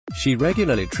She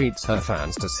regularly treats her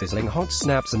fans to sizzling hot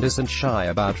snaps and isn't shy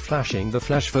about flashing the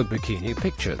flesh for bikini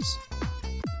pictures.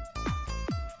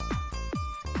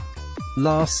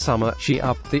 Last summer, she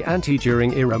upped the ante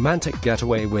during a romantic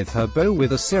getaway with her beau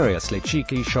with a seriously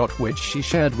cheeky shot which she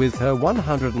shared with her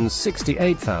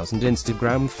 168,000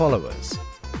 Instagram followers.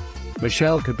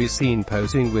 Michele could be seen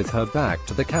posing with her back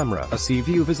to the camera, a sea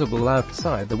view visible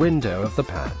outside the window of the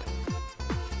pad.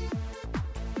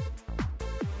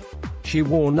 She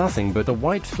wore nothing but a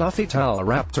white fluffy towel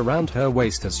wrapped around her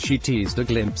waist as she teased a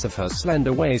glimpse of her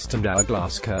slender waist and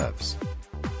hourglass curves.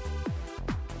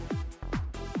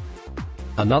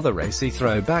 Another racy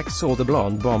throwback saw the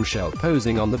blonde bombshell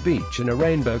posing on the beach in a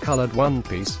rainbow-colored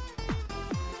one-piece.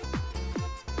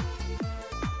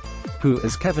 Who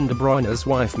is Kevin De Bruyne's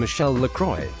wife Michele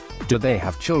Lacroix? Do they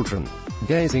have children?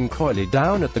 Gazing coyly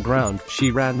down at the ground, she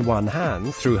ran one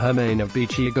hand through her mane of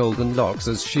beachy golden locks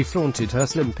as she flaunted her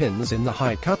slim pins in the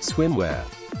high-cut swimwear.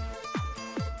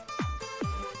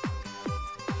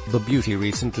 The beauty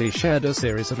recently shared a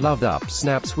series of loved-up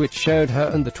snaps which showed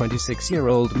her and the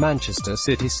 26-year-old Manchester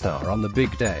City star on the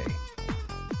big day.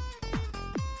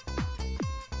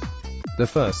 The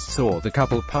first saw the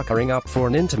couple puckering up for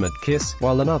an intimate kiss,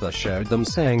 while another showed them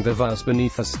saying the vows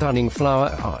beneath a stunning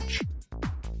flower arch.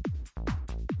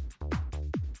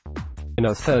 In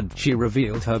a third, she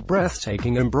revealed her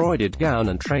breathtaking embroidered gown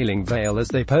and trailing veil as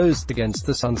they posed against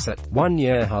the sunset.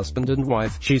 "One-year husband and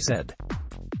wife," she said.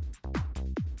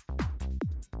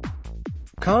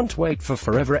 "Can't wait for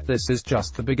forever. This is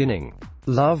just the beginning.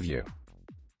 Love you.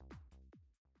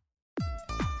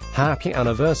 Happy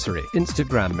anniversary."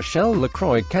 Instagram Michele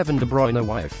Lacroix Kevin De Bruyne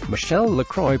wife. Michele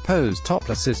Lacroix posed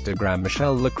topless. Instagram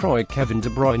Michele Lacroix Kevin De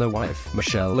Bruyne wife.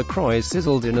 Michele Lacroix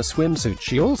sizzled in a swimsuit.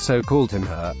 She also called him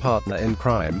her partner in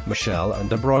crime. Michele and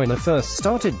De Bruyne first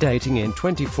started dating in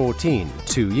 2014.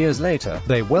 2 years later,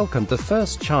 they welcomed the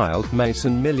first child,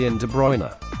 Mason Million De Bruyne.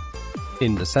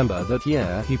 In December that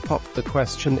year, he popped the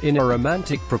question in a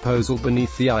romantic proposal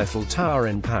beneath the Eiffel Tower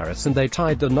in Paris and they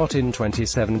tied the knot in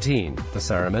 2017. The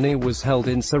ceremony was held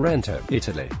in Sorrento,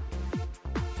 Italy.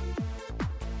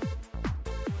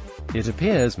 It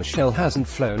appears Michele hasn't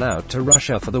flown out to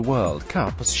Russia for the World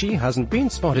Cup as she hasn't been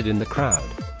spotted in the crowd.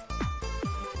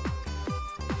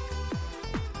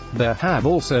 There have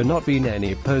also not been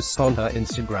any posts on her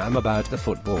Instagram about the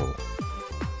football.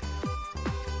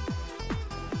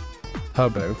 Her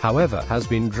beau, however, has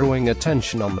been drawing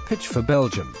attention on the pitch for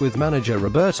Belgium, with manager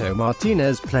Roberto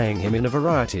Martinez playing him in a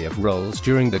variety of roles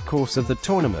during the course of the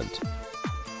tournament.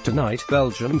 Tonight,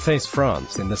 Belgium face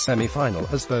France in the semi-final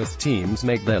as both teams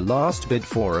make their last bid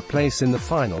for a place in the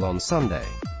final on Sunday.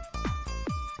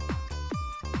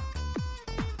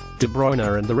 De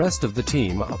Bruyne and the rest of the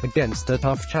team are up against a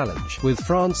tough challenge, with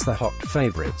France the hot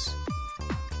favourites.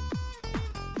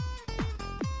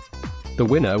 The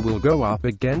winner will go up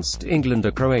against England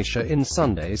or Croatia in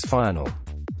Sunday's final.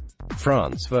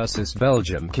 France vs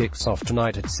Belgium kicks off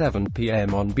tonight at 7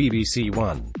 p.m. on BBC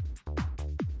One.